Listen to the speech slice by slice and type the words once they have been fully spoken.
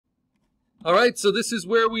All right, so this is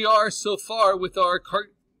where we are so far with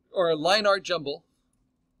our line art jumble.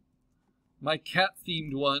 My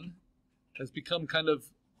cat-themed one has become kind of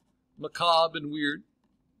macabre and weird,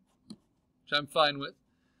 which I'm fine with.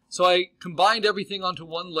 So I combined everything onto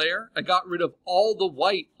one layer. I got rid of all the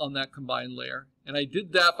white on that combined layer, and I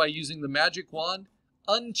did that by using the magic wand,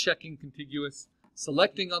 unchecking contiguous,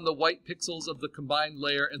 selecting on the white pixels of the combined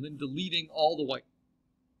layer, and then deleting all the white.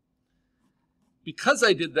 Because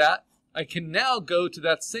I did that, I can now go to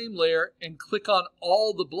that same layer and click on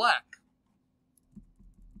all the black.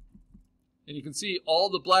 And you can see all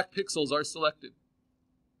the black pixels are selected.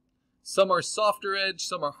 Some are softer edge,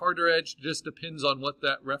 some are harder edge. It just depends on what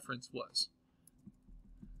that reference was,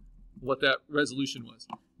 what that resolution was.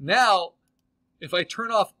 Now, if I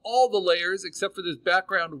turn off all the layers except for this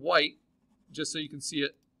background white, just so you can see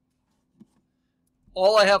it,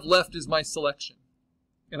 all I have left is my selection.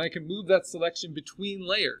 And I can move that selection between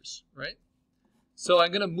layers, right? So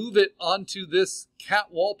I'm going to move it onto this cat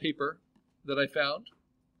wallpaper that I found.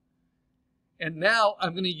 And now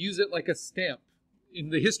I'm going to use it like a stamp.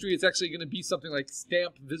 In the history, it's actually going to be something like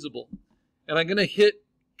stamp visible. And I'm going to hit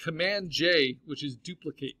Command J, which is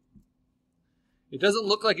duplicate. It doesn't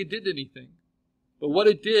look like it did anything. But what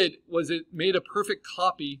it did was it made a perfect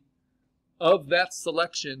copy of that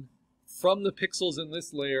selection from the pixels in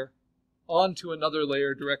this layer onto another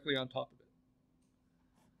layer directly on top of it.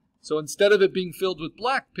 So instead of it being filled with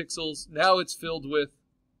black pixels, now it's filled with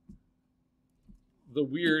the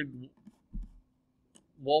weird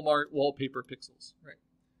Walmart wallpaper pixels, right?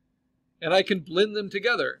 And I can blend them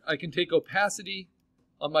together. I can take opacity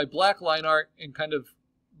on my black line art and kind of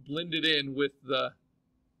blend it in with the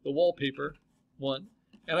wallpaper one.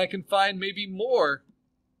 And I can find maybe more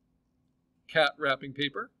cat wrapping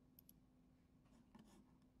paper.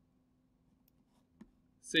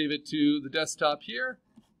 Save it to the desktop here,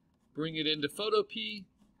 bring it into Photopea,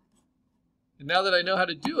 and now that I know how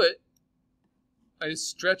to do it, I just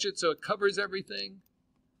stretch it so it covers everything.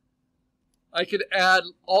 I could add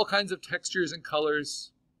all kinds of textures and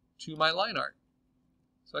colors to my line art.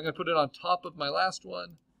 So I'm going to put it on top of my last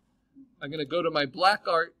one. I'm going to go to my black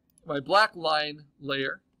line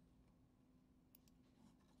layer.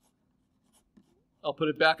 I'll put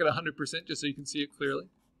it back at 100% just so you can see it clearly.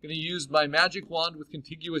 I'm going to use my magic wand with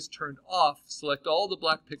contiguous turned off, select all the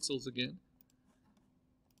black pixels again,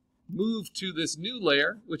 move to this new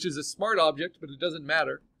layer, which is a smart object, but it doesn't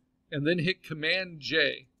matter, and then hit Command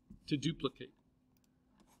J to duplicate.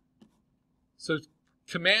 So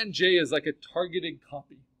Command J is like a targeted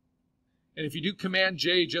copy. And if you do Command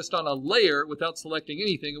J just on a layer without selecting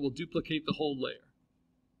anything, it will duplicate the whole layer.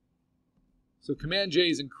 So Command J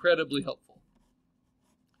is incredibly helpful.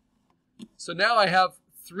 So now I have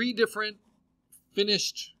 3 different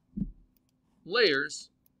finished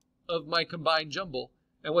layers of my combined jumble.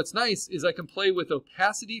 And what's nice is I can play with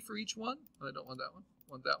opacity for each one. I don't want that one,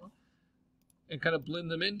 I want that one. And kind of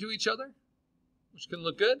blend them into each other, which can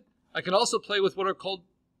look good. I can also play with what are called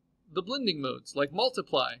the blending modes, like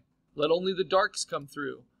multiply, let only the darks come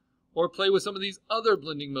through. Or play with some of these other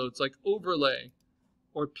blending modes like overlay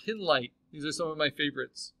or pin light. These are some of my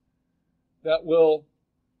favorites that will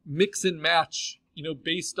mix and match,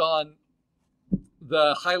 based on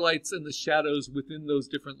the highlights and the shadows within those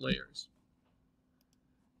different layers.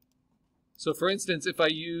 So for instance, if I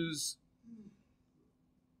use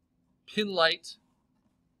pin light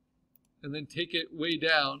and then take it way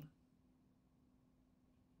down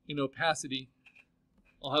in opacity,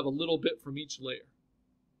 I'll have a little bit from each layer.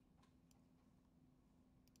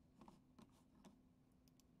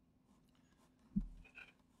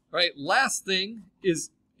 All right, last thing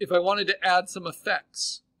is if I wanted to add some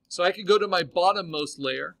effects. So I could go to my bottommost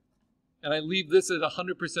layer and I leave this at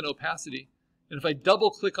 100% opacity. And if I double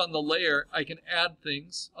click on the layer, I can add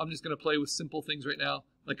things. I'm just going to play with simple things right now,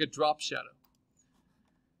 like a drop shadow.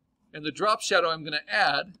 And the drop shadow I'm going to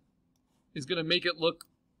add is going to make it look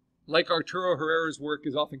like Arturo Herrera's work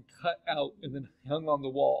is often cut out and then hung on the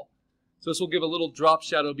wall. So this will give a little drop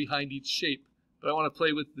shadow behind each shape. But I want to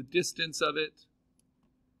play with the distance of it,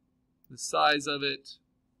 the size of it,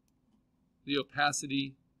 the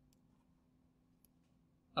opacity.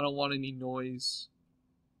 I don't want any noise.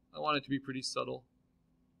 I want it to be pretty subtle.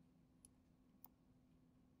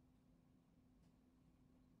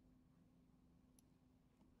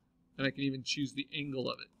 And I can even choose the angle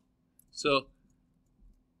of it. So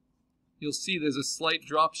you'll see there's a slight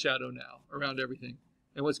drop shadow now around everything.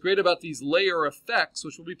 And what's great about these layer effects,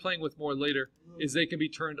 which we'll be playing with more later, is they can be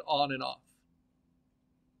turned on and off.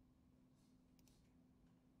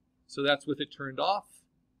 So that's with it turned off.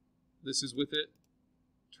 This is with it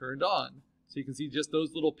turned on. So you can see just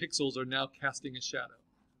those little pixels are now casting a shadow.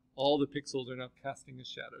 All the pixels are now casting a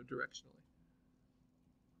shadow directionally.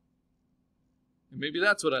 And maybe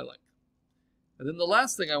that's what I like. And then the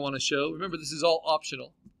last thing I want to show, remember this is all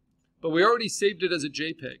optional, but we already saved it as a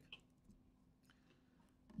JPEG.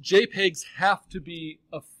 JPEGs have to be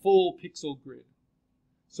a full pixel grid.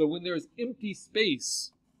 So when there's empty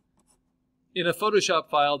space in a Photoshop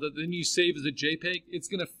file that then you save as a JPEG, it's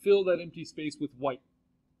going to fill that empty space with white.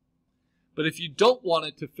 But if you don't want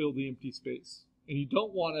it to fill the empty space, and you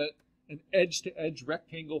don't want an edge-to-edge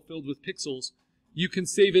rectangle filled with pixels, you can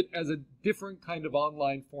save it as a different kind of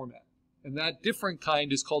online format. And that different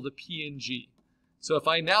kind is called a PNG. So if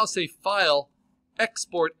I now say File,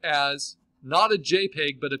 Export as, not a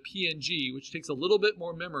JPEG, but a PNG, which takes a little bit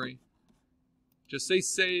more memory, just say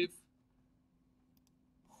Save.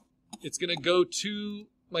 It's going to go to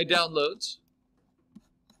my downloads.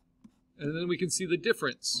 And then we can see the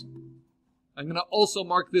difference. I'm going to also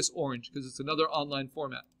mark this orange because it's another online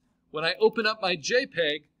format. When I open up my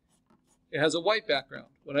JPEG, it has a white background.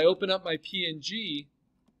 When I open up my PNG,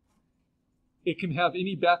 it can have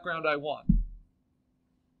any background I want,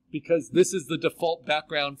 because this is the default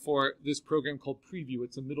background for this program called Preview.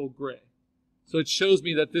 It's a middle gray. So it shows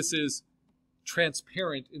me that this is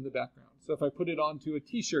transparent in the background. So if I put it onto a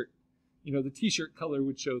t-shirt, you know, the t-shirt color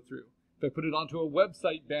would show through. If I put it onto a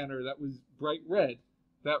website banner that was bright red,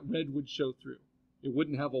 that red would show through. It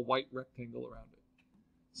wouldn't have a white rectangle around it.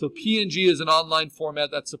 So PNG is an online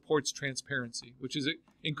format that supports transparency, which is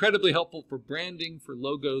incredibly helpful for branding, for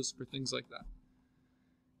logos, for things like that.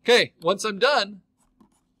 Okay, once I'm done,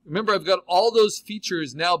 remember I've got all those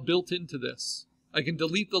features now built into this. I can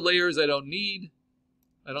delete the layers I don't need.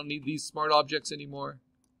 I don't need these smart objects anymore.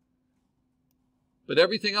 But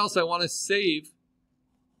everything else I want to save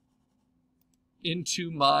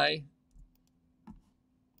into my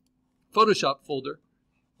Photoshop folder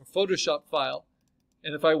or Photoshop file.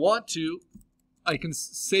 And if I want to, I can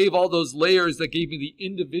save all those layers that gave me the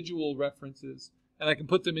individual references, and I can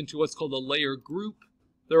put them into what's called a layer group.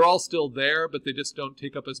 They're all still there, but they just don't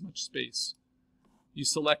take up as much space. You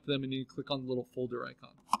select them and you click on the little folder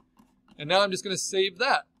icon. And now I'm just going to save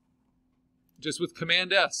that, just with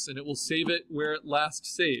Command S, and it will save it where it last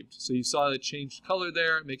saved. So you saw it changed color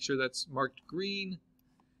there. Make sure that's marked green.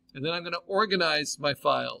 And then I'm going to organize my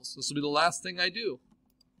files. This will be the last thing I do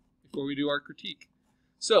before we do our critique.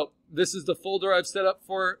 So this is the folder I've set up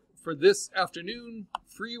for this afternoon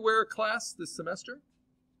freeware class this semester.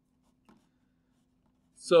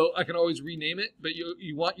 So I can always rename it, but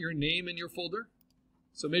you want your name in your folder.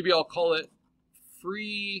 So maybe I'll call it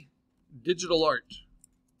Free Digital Art.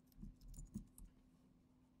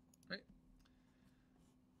 Right?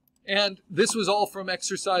 And this was all from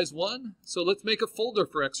exercise 1. So let's make a folder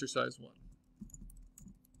for exercise 1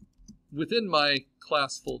 within my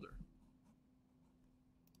class folder.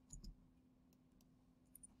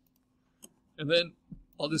 And then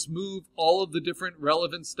I'll just move all of the different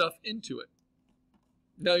relevant stuff into it.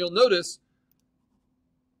 Now you'll notice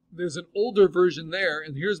there's an older version there,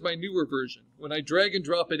 and here's my newer version. When I drag and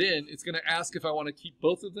drop it in, it's going to ask if I want to keep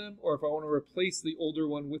both of them or if I want to replace the older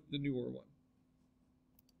one with the newer one.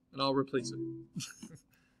 And I'll replace it.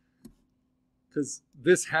 Because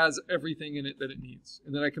this has everything in it that it needs.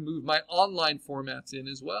 And then I can move my online formats in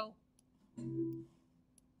as well.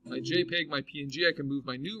 My JPEG, my PNG, I can move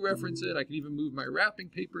my new reference in. I can even move my wrapping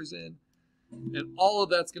papers in. And all of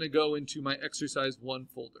that's going to go into my exercise 1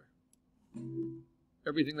 folder.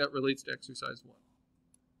 Everything that relates to exercise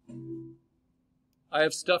 1. I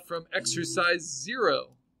have stuff from exercise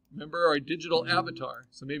 0. Remember our digital avatar.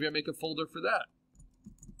 So maybe I make a folder for that.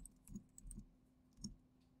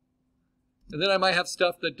 And then I might have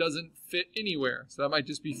stuff that doesn't fit anywhere. So that might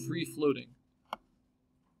just be free floating.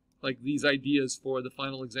 Like these ideas for the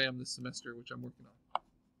final exam this semester, which I'm working on.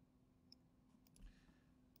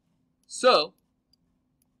 So,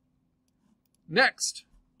 next,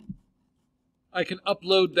 I can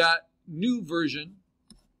upload that new version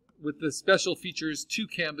with the special features to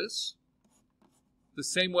Canvas, the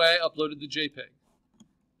same way I uploaded the JPEG.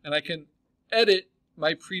 And I can edit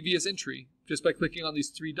my previous entry just by clicking on these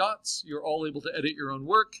 3 dots. You're all able to edit your own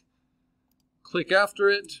work. Click after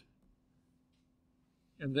it.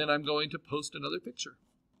 And then I'm going to post another picture.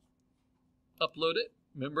 Upload it.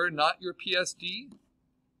 Remember, not your PSD.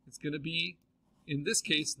 It's going to be, in this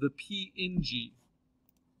case, the PNG.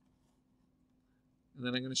 And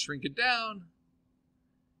then I'm going to shrink it down.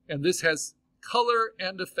 And this has color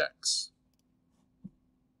and effects.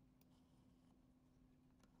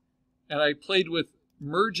 And I played with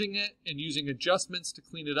merging it and using adjustments to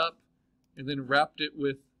clean it up, and then wrapped it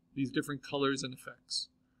with these different colors and effects.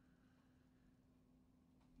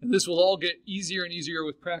 And this will all get easier and easier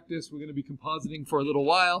with practice. We're going to be compositing for a little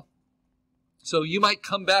while. So you might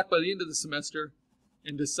come back by the end of the semester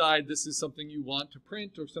and decide this is something you want to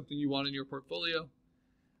print or something you want in your portfolio.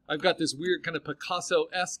 I've got this weird kind of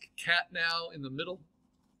Picasso-esque cat now in the middle.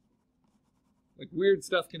 Like weird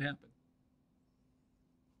stuff can happen.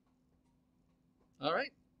 All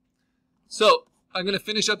right. So I'm going to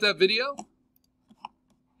finish up that video,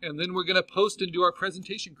 and then we're going to post and do our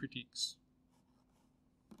presentation critiques.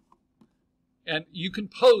 And you can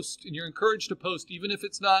post, and you're encouraged to post even if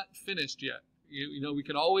it's not finished yet. You know, we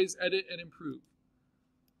can always edit and improve.